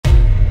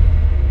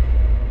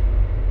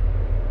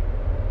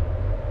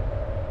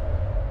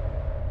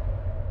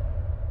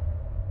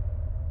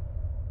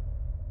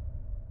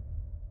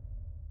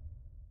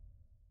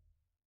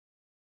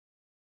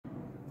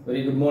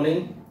Very good morning.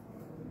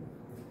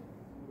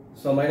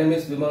 So my name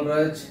is Vimal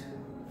Raj,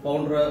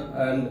 founder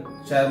and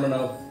chairman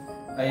of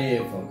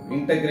IAFM,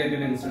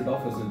 Integrated Institute of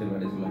Facility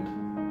Management.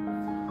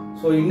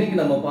 So இன்னைக்கு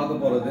நம்ம பார்க்க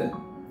போறது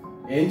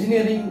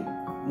engineering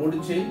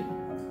முடிச்சு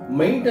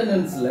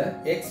maintenanceல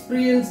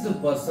experienced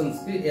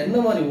personsக்கு என்ன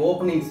மாதிரி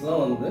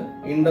openingsலாம் வந்து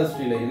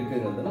இண்டஸ்ட்ரியில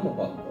இருக்குங்கிறத நம்ம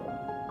பார்க்க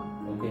போறோம்.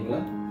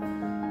 ஓகேங்களா?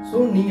 So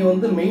நீங்க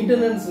வந்து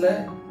maintenanceல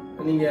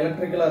நீங்க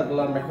எலக்ட்ரிக்கலா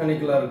இருக்கலாம்,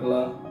 மெக்கானிக்கலா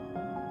இருக்கலாம்,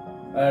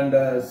 and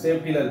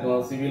safety la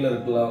irukkalam, civil la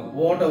irukkalam,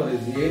 whatever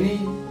is any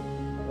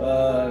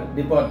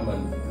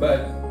department,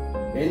 but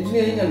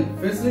engineering and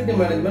facility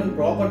management,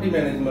 property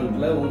management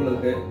la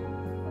ungalku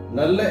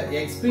nalla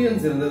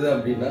experience irundhathu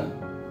appadina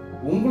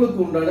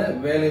ungalku undana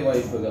velai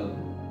vaayippugal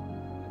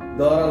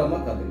தாராளமா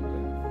கத்துக்கிட்டு.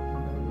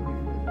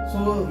 So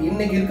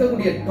இன்னைக்கு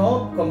இருக்கக்கூடிய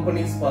டாப்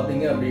கம்பெனிஸ்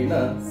பாத்தீங்க அப்படின்னா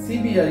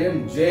CBRE and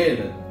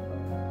JLL.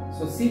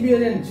 So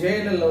CBRE and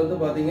JLL ல வந்து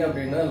பாத்தீங்க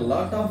அப்படின்னா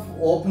lot of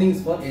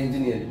openings for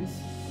engineering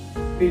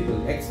people,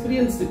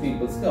 experienced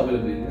people's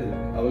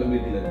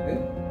availability இருக்கு.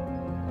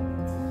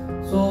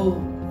 So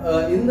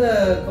இந்த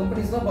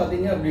கம்பெனிஸ்லாம்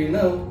பாத்தீங்க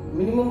அப்படின்னா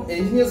மினிமம்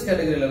engineers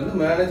கேட்டகரியில இருந்து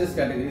managers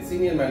category,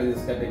 senior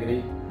managers category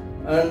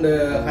and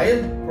higher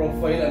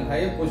profile and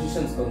higher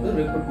positions வந்து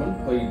recruitment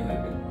போயிட்டு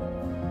இருக்கு.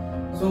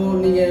 So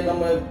நீங்க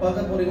நம்ம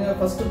பார்க்க போறீங்க,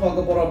 ஃபர்ஸ்ட்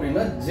பார்க்க போறோம்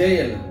அப்படின்னா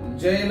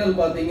JLL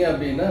பாத்தீங்க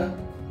அப்படின்னா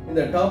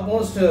இந்த டாப்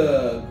மோஸ்ட்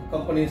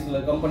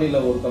கம்பெனில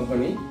ஒரு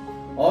கம்பெனி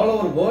ஆல்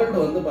ஓவர் வேர்ல்டு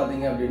வந்து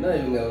பாத்தீங்க அப்படின்னா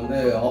இவங்க வந்து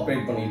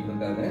ஆப்ரேட் பண்ணிட்டு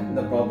இருக்காங்க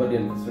இந்த ப்ராப்பர்ட்டி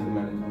அண்ட் ஃபெசிலிட்டி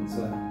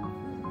மேனேஜ்மெண்ட்ஸ்ல.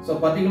 ஸோ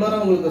பர்டிகுலரா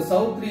உங்களுக்கு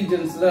சவுத்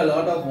ரீஜன்ஸ்ல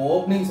லாட் ஆஃப்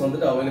ஓப்பனிங்ஸ்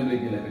வந்துட்டு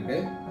அவைலபிலிட்டியில இருக்கு.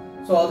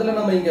 ஸோ அதுல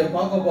நம்ம இங்க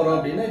பார்க்க போறோம்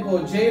அப்படின்னா இப்போ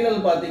JLL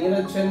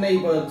பாத்தீங்கன்னா சென்னை,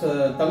 இப்போ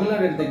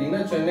தமிழ்நாடு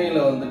எடுத்துக்கிட்டீங்கன்னா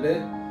சென்னையில வந்துட்டு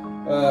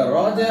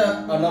ராஜா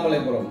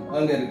அண்ணாமலைபுரம்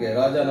அங்க இருக்கு,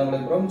 ராஜா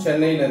அண்ணாமலைபுரம்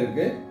சென்னையில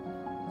இருக்கு.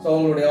 ஸோ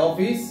அவங்களுடைய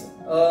ஆபீஸ்,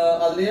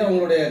 அதுலயே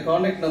அவங்களுடைய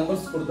கான்டாக்ட்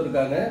நம்பர்ஸ்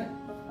கொடுத்துருக்காங்க,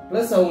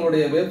 பிளஸ்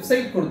அவங்களுடைய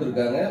வெப்சைட்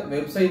கொடுத்துருக்காங்க.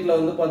 வெப்சைட்ல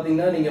வந்து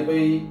பாத்தீங்கன்னா நீங்க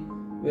போய்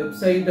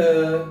website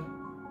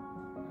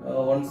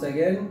once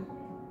again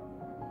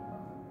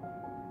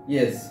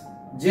S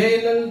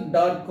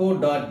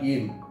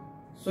jll.co.in.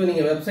 So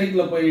நீங்க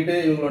வெப்சைட்ல போயிட்டு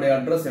இவங்களுடைய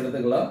அட்ரஸ்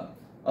எடுத்துக்கலாம்,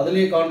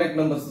 அதுலயே கான்டாக்ட்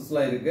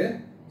நம்பர்ஸ்லாம் இருக்கு.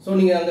 ஸோ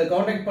நீங்க அங்க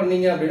கான்டாக்ட்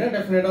பண்ணீங்க அப்படின்னா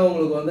டெஃபினட்டா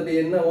உங்களுக்கு வந்துட்டு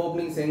என்ன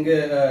ஓப்பனிங்ஸ் எங்க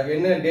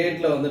என்ன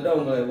டேட்ல வந்துட்டு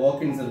அவங்க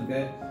வாக்கின்ஸ் இருக்கு,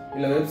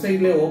 இல்ல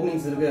வெப்சைட்லயே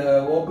ஓப்பனிங்ஸ் இருக்கு,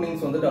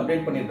 ஓப்பனிங்ஸ் வந்துட்டு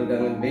அப்டேட் பண்ணிட்டு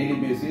இருக்காங்க டெய்லி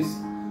பேசிஸ்.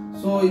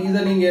 ஸோ இதை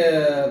நீங்க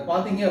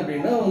பாத்தீங்க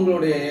அப்படின்னா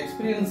உங்களுடைய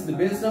எக்ஸ்பீரியன்ஸ்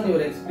பேஸ்ட் ஆன்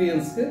யுவர்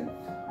எக்ஸ்பீரியன்ஸ்க்கு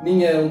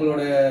நீங்க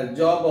உங்களுடைய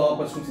ஜாப்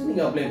ஆப்பர்ச்சுனிட்டிஸ்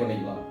நீங்க அப்ளை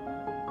பண்ணிக்கலாம்.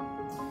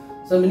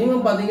 ஸோ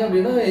மினிமம் பாத்தீங்க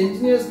அப்படின்னா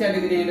இன்ஜினியர்ஸ்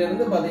கேட்டகரியில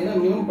இருந்து பாத்தீங்கன்னா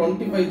மினிமம்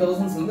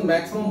 25,000 இருந்து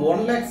மேக்ஸிமம்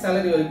 1 lakh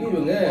சேலரி வரைக்கும்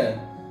இவங்க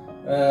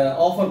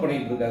ஆஃபர்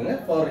பண்ணிட்டு இருக்காங்க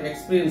for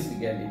experienced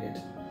candidate.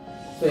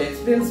 So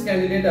experience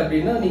candidate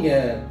அப்படின்னா நீங்க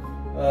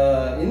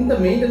இந்த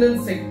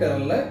மெயின்டெனன்ஸ்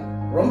செக்டர்ல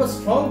ரொம்ப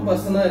ஸ்ட்ராங்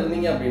பர்சனா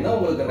இருந்தீங்க அப்படின்னா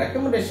உங்களுக்கு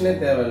ரெக்கமெண்டேஷனே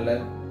தேவையில்லை.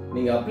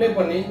 நீங்க அப்ளை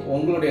பண்ணி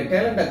உங்களுடைய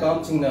டேலண்ட்டை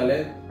காமிச்சிங்கனாலே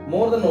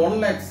மோர் தென் 1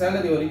 lakh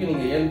சேலரி வரைக்கும்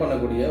நீங்க ஏர்ன்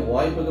பண்ணக்கூடிய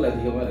வாய்ப்புகள்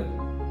அதிகமா இருக்கு.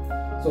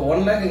 ஸோ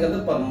 1 lakhங்கிறது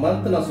பர்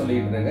மந்த் நான்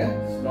சொல்லிட்டு இருக்கேன்,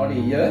 not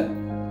year.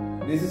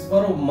 This is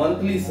for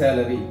monthly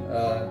salary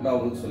நான்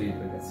உங்களுக்கு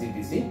சொல்லிட்டு இருக்கேன்,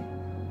 CTC.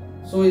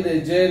 ஸோ இது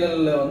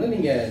JLL வந்து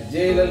நீங்க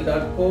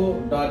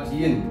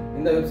jll.co.in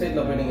இந்த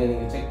வெப்சைட்ல போய் நீங்க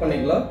செக்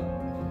பண்ணிக்கலாம்.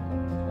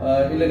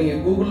 இல்ல நீங்க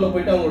கூகுள்ல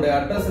போயிட்டு அவங்களுடைய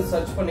அட்ரஸ்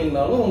சர்ச்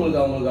பண்ணீங்கனாலும்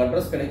உங்களுக்கு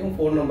அட்ரஸ் கிடைக்கும்,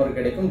 ஃபோன் நம்பர்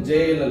கிடைக்கும்.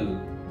 JLL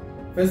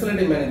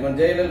facility management,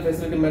 JLL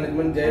facility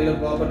management, JLL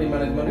property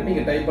management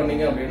நீங்க டைப்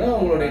பண்ணீங்க அப்படின்னா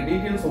உங்களுடைய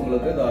டீடைல்ஸ்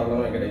உங்களுக்கு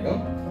தாராளமா கிடைக்கும்.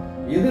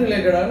 இது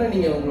ரிலேட்டடான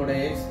நீங்க உங்களுடைய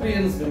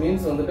எக்ஸ்பீரியன்ஸ்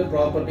மீன்ஸ் வந்துட்டு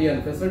property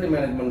and facility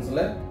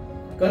மேனேஜ்மெண்ட்ஸ்ல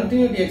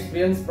continuity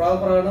experience,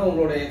 ப்ராப்பரான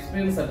உங்களுடைய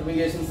எக்ஸ்பீரியன்ஸ்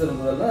சர்டிபிகேஷன்ஸ்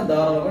இருந்ததுன்னா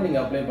தாராளமா நீங்க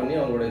அப்ளை பண்ணி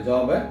அவங்களுடைய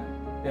ஜாபை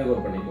டேக்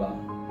ஓவர் பண்ணிக்கலாம்.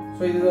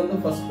 ஸோ இது வந்து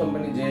ஃபர்ஸ்ட்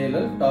கம்பெனி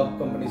JLL, டாப்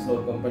கம்பெனிஸ்ல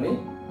ஒரு கம்பெனி.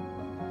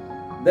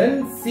 தென்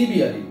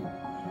CBRE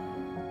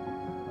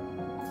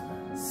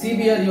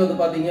வந்து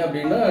பாத்தீங்க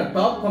அப்படின்னா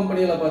டாப்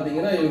கம்பெனியில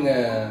பாத்தீங்கன்னா இவங்க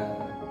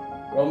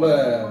ரொம்ப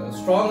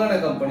ஸ்ட்ராங்கான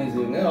கம்பெனிஸ்,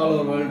 இவங்க ஆல்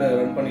ஓவர் வேர்ல்டு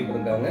ரன் பண்ணிட்டு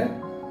இருக்காங்க.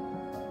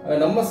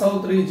 நம்ம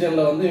சவுத்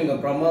ரீஜன்ல வந்து இவங்க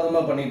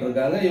பிரமாதமா பண்ணிட்டு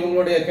இருக்காங்க.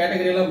 இவங்களுடைய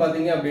கேட்டகரி எல்லாம்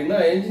பாத்தீங்க அப்படின்னா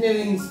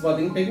இன்ஜினியரிங்ஸ்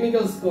பாத்தீங்க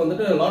டெக்னிக்கல்ஸ்க்கு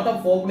வந்துட்டு லாட்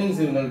ஆஃப்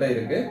ஓப்பனிங்ஸ் இவங்கள்ட்ட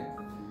இருக்கு.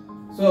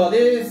 ஸோ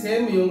அதே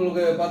சேம்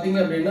இவங்களுக்கு பாத்தீங்க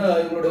அப்படின்னா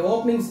இவங்களுடைய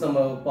ஓப்பனிங்ஸ் நம்ம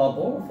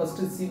பார்ப்போம்.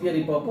 ஃபர்ஸ்ட்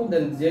CBRE பார்ப்போம்,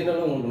 தென் JLL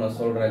உங்களுக்கு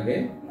நான்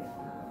சொல்றேன்.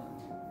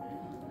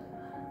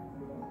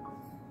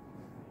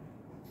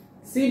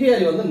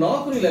 CBRE வந்து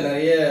நாக்ரியில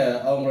நிறைய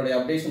அவங்களுடைய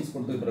அப்டேஷன்ஸ்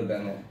கொடுத்துட்டு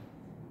இருக்காங்க.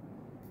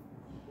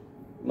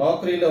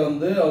 நாக்ரியில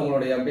வந்து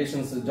அவங்களுடைய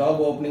அப்டேஷன்ஸ், ஜாப்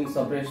ஓப்பனிங்ஸ்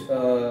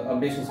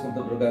அப்டேஷன்ஸ்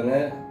கொடுத்துட்டு இருக்காங்க.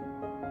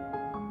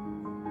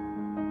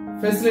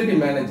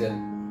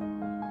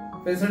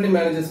 ஃபெசிலிட்டி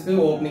மேனேஜர்ஸ்க்கு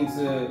ஓப்பனிங்ஸ்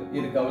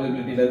இருக்கு,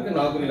 அவைலபிலிட்டியில இருக்கு.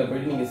 நாக்ரியில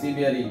போயிட்டு நீங்க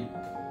CBRE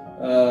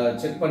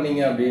செக்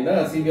பண்ணீங்க அப்படின்னா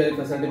CBRE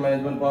facility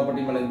management,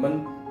 property management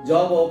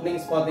job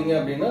openings பாத்தீங்க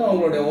அப்படின்னா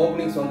அவங்களுடைய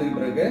ஓப்பனிங்ஸ்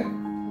வந்துகிட்டு இருக்கு.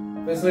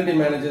 ஃபெசிலிட்டி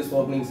மேனேஜர்ஸ்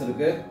ஓப்பனிங்ஸ்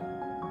இருக்கு.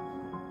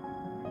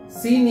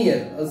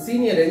 சீனியர்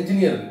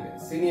என்ஜினியர்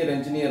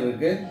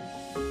இருக்கு,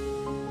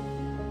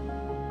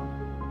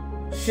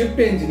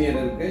 ஷிஃப்ட் என்ஜினியர்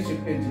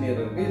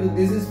இருக்கு. இது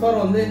திஸ் இஸ் ஃபார்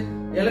வந்து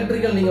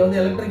எலக்ட்ரிக்கல், நீங்க வந்து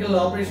எலக்ட்ரிக்கல்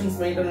ஆபரேஷன்ஸ்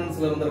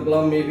மெயின்டெனன்ஸ்ல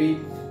இருந்திருக்கலாம், மேபி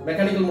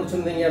மெக்கானிக்கல்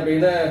முடிச்சிருந்தீங்க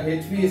அப்படின்னா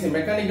HVAC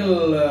மெக்கானிக்கல்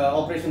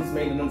ஆபரேஷன்ஸ்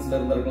மெயின்டெனன்ஸ்ல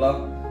இருந்திருக்கலாம்,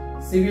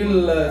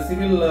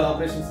 சிவில்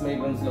ஆபரேஷன்ஸ்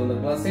மெயின்டெனன்ஸ்ல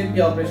இருந்திருக்கலாம்,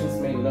 சேஃப்டி ஆபரேஷன்ஸ்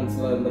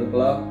மெயின்டெனன்ஸ்ல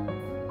இருந்திருக்கலாம்,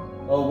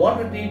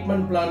 வாட்டர்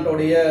ட்ரீட்மெண்ட்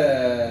பிளான்ட்டோடைய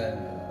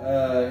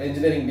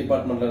இன்ஜினியரிங்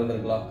டிபார்ட்மெண்ட்ல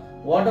இருந்திருக்கலாம்.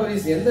 வாட் எவர்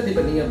இஸ் எந்த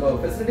நீங்க இப்போ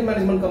ஃபெசிலிட்டி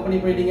மேனேஜ்மெண்ட் கம்பெனி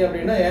போயிட்டீங்க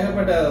அப்படின்னா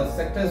ஏகப்பட்ட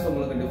செக்டர்ஸ்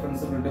உங்களுக்கு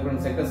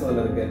டிஃபரெண்ட் செக்டர்ஸ்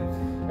அதில் இருக்கு.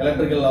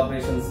 Electrical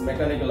operations,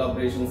 mechanical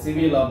operations,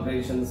 civil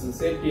operations,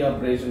 safety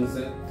operations,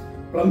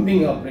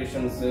 plumbing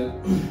operations,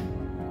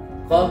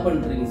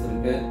 கார்பெண்டரிங்ஸ்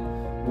இருக்கு,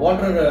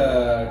 வாட்டர்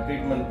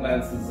ட்ரீட்மெண்ட்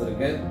பிளான்ஸ்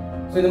இருக்கு.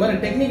 ஸோ இந்த மாதிரி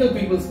டெக்னிக்கல்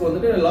பீப்புள்ஸ்க்கு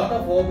வந்துட்டு லாட்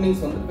ஆஃப்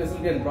ஓப்பனிங்ஸ் வந்து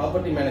ஃபெசிலிட்டி அண்ட்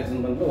ப்ராப்பர்ட்டி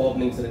மேனேஜ்மெண்ட்ல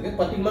ஓப்பனிங்ஸ் இருக்கு.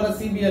 பர்டிகுலராக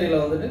CBRE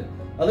வந்துட்டு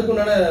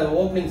அதுக்குண்டான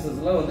ஓப்பனிங்ஸ்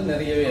எல்லாம் வந்து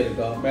நிறையவே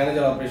இருக்கா.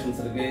 மேனேஜர் ஆப்ரேஷன்ஸ்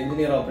இருக்கு,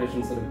 இன்ஜினியர்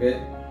ஆப்ரேஷன்ஸ் இருக்கு.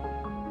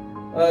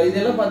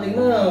 இதெல்லாம்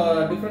பாத்தீங்கன்னா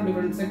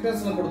டிஃப்ரெண்ட்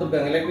செக்டர்ஸ்ல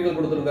கொடுத்துருக்காங்க. எலக்ட்ரிக்கல்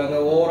கொடுத்துருக்காங்க,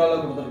 ஓவராலா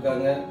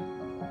கொடுத்துருக்காங்க.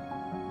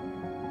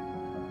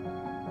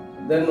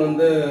 தென்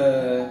வந்து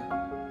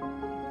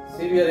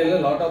CBRE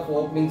லாட் ஆஃப்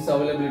ஓப்பனிங்ஸ்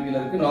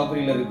அவைலபிலிட்டியில இருக்கு,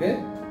 நாக்ரியில இருக்கு.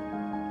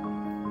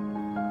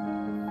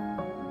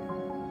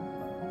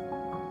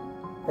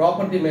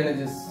 Property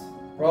managers,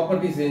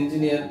 properties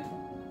engineer,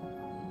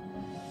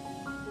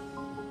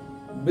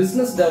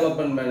 business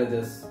development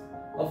managers.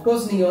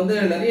 Of course நீங்க வந்து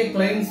நிறைய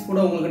கிளைண்ட்ஸ் கூட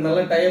உங்களுக்கு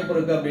நல்ல டைப்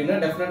இருக்கு அப்படின்னா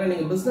டெஃபினட்டா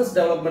நீங்க பிசினஸ்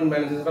டெவலப்மெண்ட்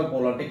மேனேஜர்ஸா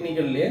போகலாம்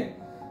டெக்னிக்கல்லே.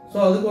 ஸோ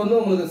அதுக்கு வந்து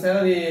உங்களுக்கு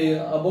சேலரி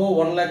அபோவ்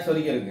 1 lakhs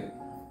வரைக்கும் இருக்கு.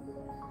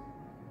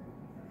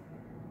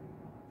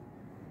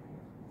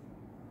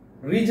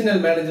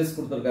 ரீஜனல் மேனேஜர்ஸ்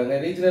கொடுத்துருக்காங்க.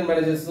 ரீஜனல்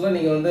மேனேஜர்ஸ்லாம்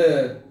நீங்க வந்து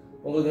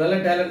உங்களுக்கு நல்ல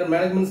டேலண்ட்,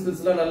 மேனேஜ்மெண்ட்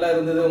ஸ்கில்ஸ் எல்லாம் நல்லா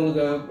இருந்தது,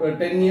 உங்களுக்கு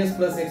 10 years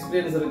plus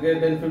எக்ஸ்பீரியன்ஸ் இருக்கு,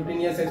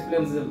 10-15 years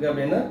எக்ஸ்பீரியன்ஸ் இருக்கு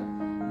அப்படின்னா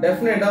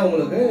டெஃபினட்டா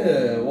உங்களுக்கு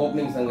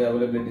ஓப்பனிங்ஸ் அங்கே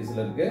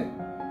அவைலபிலிட்டிஸ்ல இருக்கு.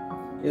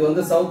 இது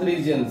வந்து south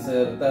regions,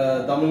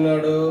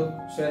 Tamil Nadu,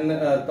 Chennai,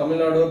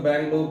 Tamil Nadu,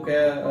 Bangalore,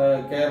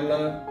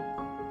 Kerala,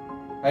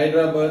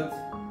 Hyderabad.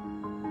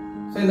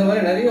 So இந்த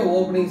மாதிரி நிறைய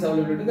ஓப்பனிங்ஸ்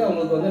அவைலபிலிட்டி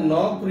அவங்களுக்கு வந்து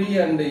நாக்ரி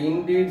அண்ட்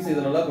இண்டீட்ஸ்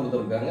இதெல்லாம்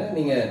கொடுத்துருக்காங்க.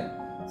 நீங்க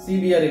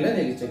CBRE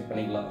நீங்க செக்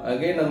பண்ணிக்கலாம்.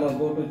 அகைன் நம்ம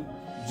கோ டு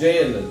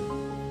JLL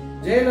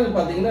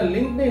பாத்தீங்கன்னா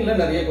லிங்க்டின்ல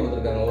நிறைய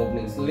கொடுத்துருக்காங்க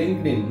ஓப்பனிங்ஸ்.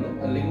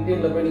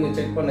 லிங்க்டின்ல போய் நீங்க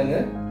செக் பண்ணுங்க.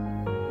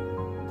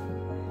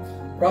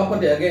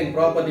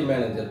 Property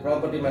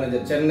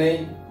manager Chennai,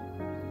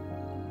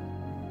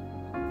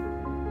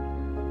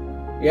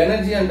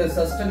 energy and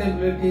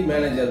sustainability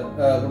manager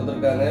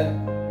கொடுத்திருக்காங்க,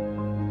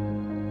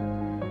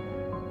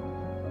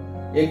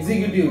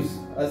 எக்ஸிகியூட்டிவ்ஸ்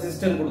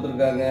அசிஸ்டன்ட்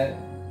கொடுத்திருக்காங்க,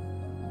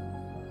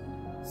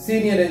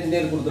 சீனியர்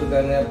இன்ஜினியர்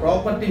கொடுத்திருக்காங்க,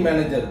 ப்ராப்பர்ட்டி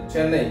மேனேஜர்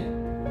சென்னை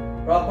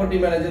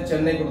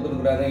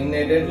கொடுத்திருக்காங்க.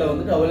 இன்னைய டேட்ல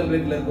வந்துட்டு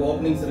அவைலபிலிட்டில இருக்க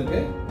ஓப்பனிங்ஸ் இருக்கு.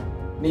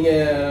 நீங்க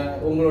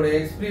உங்களுடைய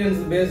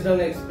எக்ஸ்பீரியன்ஸ் பேஸ்ட்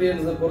ஆன்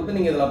எக்ஸ்பீரியன்ஸ் பொறுத்து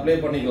நீங்க இதில் அப்ளை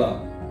பண்ணிக்கலாம்.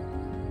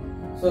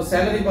 ஸோ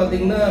சேலரி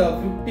பாத்தீங்கன்னா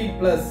 50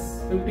 plus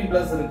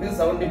இருக்கு,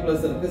 70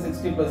 plus இருக்கு,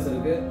 60 plus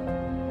இருக்கு.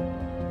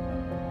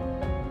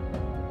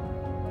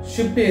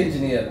 ஷிஃப்ட்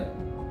இன்ஜினியர்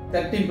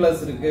 30 plus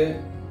இருக்கு,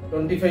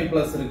 25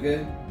 plus இருக்கு.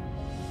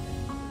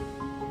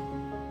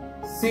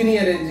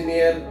 சீனியர்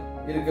இன்ஜினியர்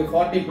இருக்கு,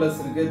 40 plus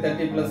இருக்கு,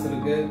 30 plus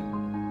இருக்கு.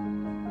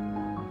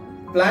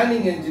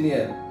 Planning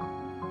engineer,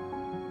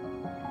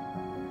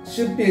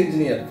 shift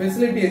engineer,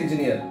 facility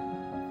engineer,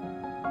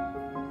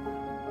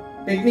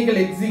 technical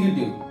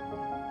executive,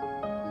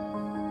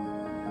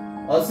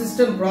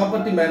 assistant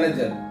property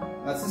manager,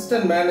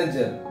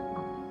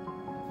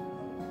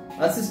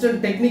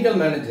 assistant technical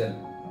manager,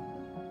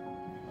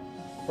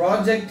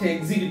 project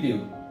executive,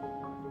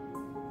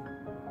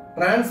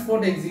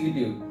 transport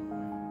executive,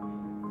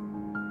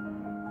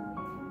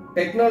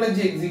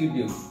 technology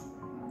executive.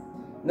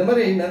 இந்த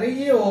மாதிரி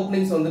நிறைய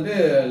ஓப்பனிங்ஸ் வந்துட்டு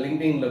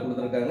லிங்க்டின்ல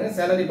கொடுத்துருக்காங்க.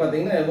 சேலரி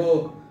பார்த்தீங்கன்னா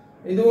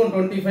இதுவும்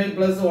 25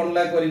 plus 1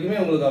 lakh வரைக்குமே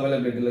உங்களுக்கு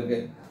அவைலபிலிட்டி இருக்கு.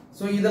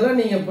 ஸோ இதெல்லாம்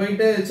நீங்க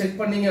போயிட்டு செக்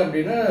பண்ணீங்க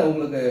அப்படின்னா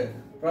உங்களுக்கு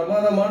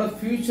பிரமாதமான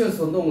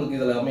ஃபியூச்சர்ஸ் வந்து உங்களுக்கு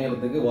இதில்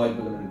அமையறதுக்கு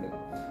வாய்ப்புகள் இருக்கு.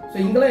 ஸோ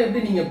இங்கெல்லாம்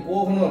எப்படி நீங்க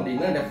போகணும்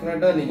அப்படின்னா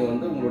டெஃபினட்டா நீங்க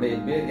வந்து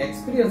உங்களுடைய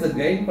எக்ஸ்பீரியன்ஸை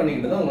கைட்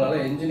பண்ணிக்கிட்டு தான்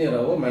உங்களால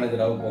என்ஜினியராகவோ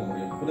மேனேஜராகவோ போக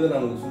முடியும். புரியுது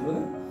நான் உங்களுக்கு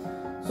சொல்றது?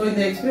 ஸோ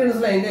இந்த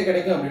எக்ஸ்பீரியன்ஸ்லாம் எங்கே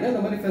கிடைக்கும் அப்படின்னா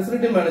இந்த மாதிரி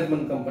facility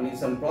management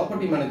companies and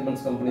property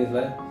management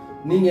கம்பெனிஸ்ல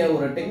நீங்க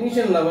ஒரு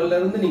டெக்னீஷியன் லெவல்ல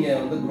இருந்து நீங்க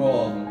வந்து க்ரோ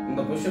ஆகணும்.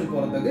 இந்த பொசிஷன்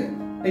போறதுக்கு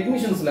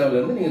டெக்னீஷியன்ஸ் லெவல்ல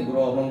இருந்து நீங்க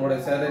க்ரோ ஆகணும். உங்களோட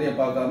சேலரியை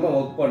பார்க்காம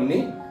ஒர்க் பண்ணி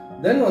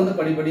தென் வந்து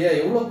படிப்படியா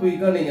எவ்வளவு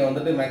குயிக்கா நீங்க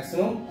வந்துட்டு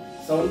மேக்ஸிமம்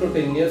 7 to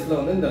 10 yearsல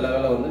வந்து இந்த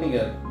லெவலை வந்து நீங்க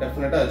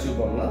டெஃபினட்டா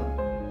அச்சீவ் பண்ணலாம்.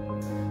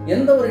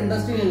 எந்த ஒரு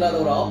இண்டஸ்ட்ரியும் இல்லாத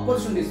ஒரு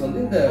ஆப்பர்ச்சுனிட்டிஸ்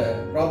வந்து இந்த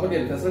ப்ராப்பர்ட்டி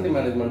அண்ட் ஃபெசிலிட்டி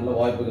மேனேஜ்மெண்ட்ல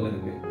வாய்ப்புகள்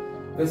இருக்கு.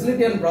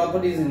 ஃபெசிலிட்டி அண்ட்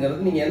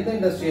ப்ராப்பர்ட்டிஸ்ங்கிறது நீங்க எந்த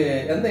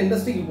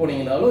இண்டஸ்ட்ரிக்கு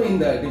போனீங்கனாலும்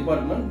இந்த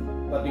டிபார்ட்மெண்ட்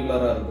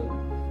பர்டிகுலரா இருக்கும்.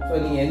 ஸோ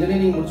நீங்க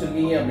இன்ஜினியரிங்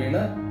முடிச்சிருக்கீங்க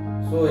அப்படின்னா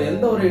ஸோ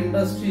எந்த ஒரு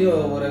இண்டஸ்ட்ரியோ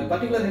ஒரு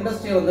பர்டிகுலர்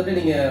இண்டஸ்ட்ரியை வந்துட்டு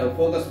நீங்க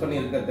ஃபோக்கஸ் பண்ணி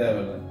இருக்க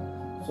தேவையில்லை.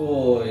 ஸோ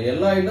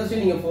எல்லா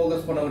இண்டஸ்ட்ரியும் நீங்க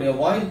ஃபோக்கஸ் பண்ணக்கூடிய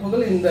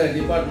வாய்ப்புகள் இந்த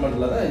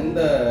டிபார்ட்மெண்ட்ல தான்,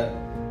 இந்த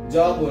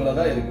ஜாப்ல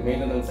தான் இருக்கு.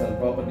 Maintenance and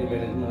property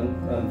management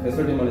and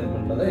facility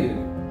மேனேஜ்மெண்ட்ல தான்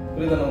இருக்கு.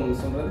 புரியுதா நான்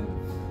உங்களுக்கு சொல்றது?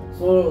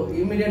 ஸோ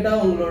இம்மிடியட்டா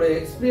உங்களோட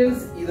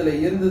எக்ஸ்பீரியன்ஸ் இதுல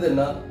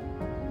இருந்ததுன்னா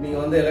நீங்க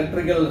வந்து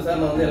எலக்ட்ரிக்கல்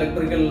சார் நான் வந்து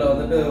எலக்ட்ரிக்கல்ல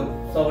வந்துட்டு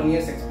 7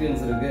 years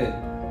எக்ஸ்பீரியன்ஸ் இருக்கு,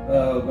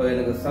 இப்போ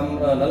எனக்கு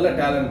நல்ல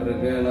டேலண்ட்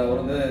இருக்கு, நான்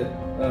வந்து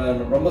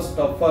ரொம்ப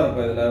ஸ்டஃபா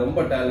இருப்பேன், இதுல ரொம்ப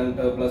டேலண்ட்,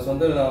 பிளஸ்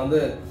வந்து நான் வந்து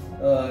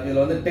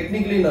இதில் வந்து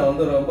டெக்னிக்கலி நான்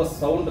வந்து ரொம்ப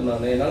சவுண்ட்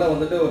என்னால்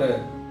வந்துட்டு ஒரு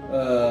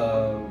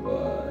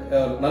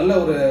நல்ல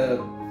ஒரு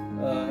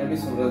எப்படி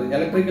சொல்கிறது,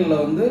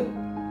 எலக்ட்ரிக்கலில் வந்து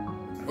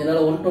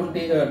என்னால்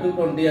 120,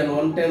 220 and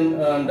 110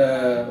 and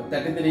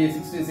 33,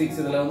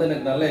 66 இதில் வந்து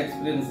எனக்கு நல்ல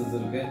எக்ஸ்பீரியன்ஸஸ்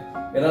இருக்குது.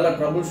 என்னால்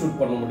ட்ரபிள் ஷூட்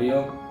பண்ண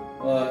முடியும்,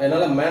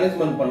 என்னால்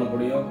மேனேஜ்மெண்ட் பண்ண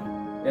முடியும்,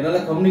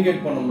 என்னால்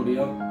கம்யூனிகேட் பண்ண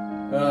முடியும்,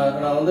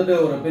 நான் வந்துட்டு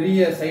ஒரு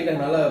பெரிய சைட்டை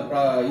என்னால்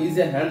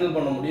ஈஸியாக ஹேண்டில்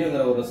பண்ண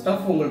முடியுங்கிற ஒரு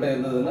ஸ்டஃப் உங்கள்கிட்ட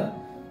இருந்ததுன்னா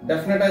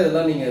டெஃபினட்டாக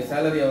இதெல்லாம் நீங்கள்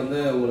சேலரியை வந்து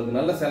உங்களுக்கு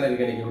நல்ல சேலரி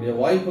கிடைக்கக்கூடிய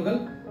வாய்ப்புகள்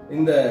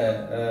இந்த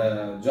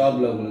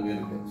ஜாபில் உங்களுக்கு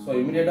இருக்குது. ஸோ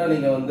இமீடியட்டாக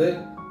நீங்கள் வந்து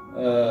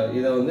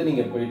இதை வந்து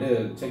நீங்கள் போயிட்டு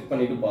செக்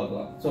பண்ணிவிட்டு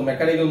பார்க்கலாம். ஸோ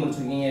மெக்கானிக்கல்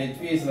முடிச்சிருக்கீங்க,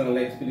 HVACல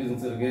நல்ல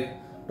எக்ஸ்பீரியன்ஸ் இருக்குது,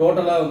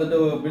 டோட்டலாக வந்துட்டு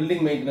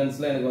பில்டிங்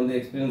மெயின்டெனன்ஸில் எனக்கு வந்து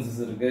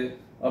எக்ஸ்பீரியன்ஸஸ் இருக்குது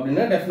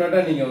அப்படின்னா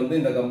டெஃபினட்டாக நீங்கள் வந்து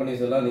இந்த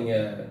கம்பெனிஸ் எல்லாம்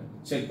நீங்கள்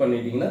செக்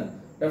பண்ணிட்டீங்கன்னா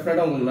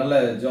டெஃபினட்டாக உங்களுக்கு நல்ல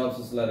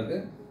ஜாப்ஸஸ்லாம்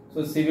இருக்குது.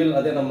 ஸோ சிவில்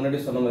அதே நான் முன்னாடி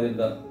சொன்ன மாதிரி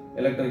தான்,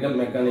 electrical,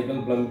 mechanical,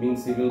 plumbing,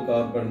 civil,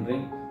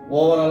 carpentering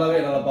ஓவராலாகவே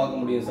என்னால் பார்க்க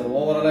முடியும் சார்.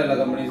 ஓவராலாக எல்லா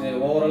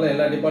கம்பெனிஸையும் ஓவராலாக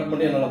எல்லா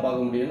டிபார்ட்மெண்ட்டையும் என்னால்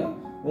பார்க்க முடியும்னா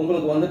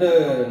உங்களுக்கு வந்துட்டு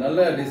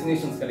நல்ல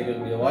டெஸ்டினேஷன்ஸ்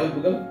கிடைக்கக்கூடிய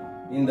வாய்ப்புகள்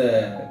இந்த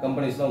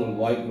கம்பெனிஸ்லாம்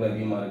உங்களுக்கு வாய்ப்புகள்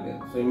அதிகமாக இருக்குது.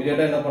 ஸோ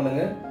இமீடியட்டாக என்ன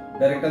பண்ணுங்கள்,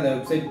 டைரெக்டாக அந்த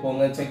வெப்சைட்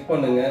போங்க, செக்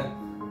பண்ணுங்கள்,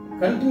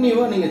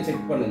 கண்டினியூவாக நீங்கள்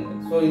செக் பண்ணுங்கள்.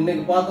 ஸோ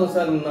இன்றைக்கி பார்த்தோம்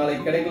சார்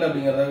நாளைக்கு கிடைக்கல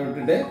அப்படிங்கிறத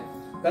விட்டுட்டு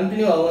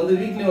கண்டினியூ அவங்க வந்து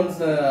வீக்லி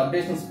ஒன்ஸ்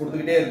அப்டேஷன்ஸ்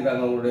கொடுத்துக்கிட்டே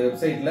இருக்கிறாங்க அவங்களுடைய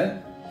வெப்சைட்டில்.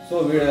 ஸோ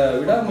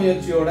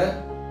விடாமுயற்சியோட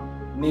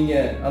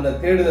நீங்கள் அந்த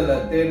தேடுதலை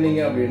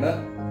தேடினீங்க அப்படின்னா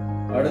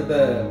அடுத்த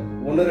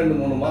 1, 2,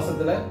 3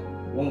 மாதத்தில்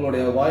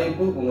உங்களுடைய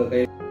வாய்ப்பு உங்கள்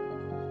கையில்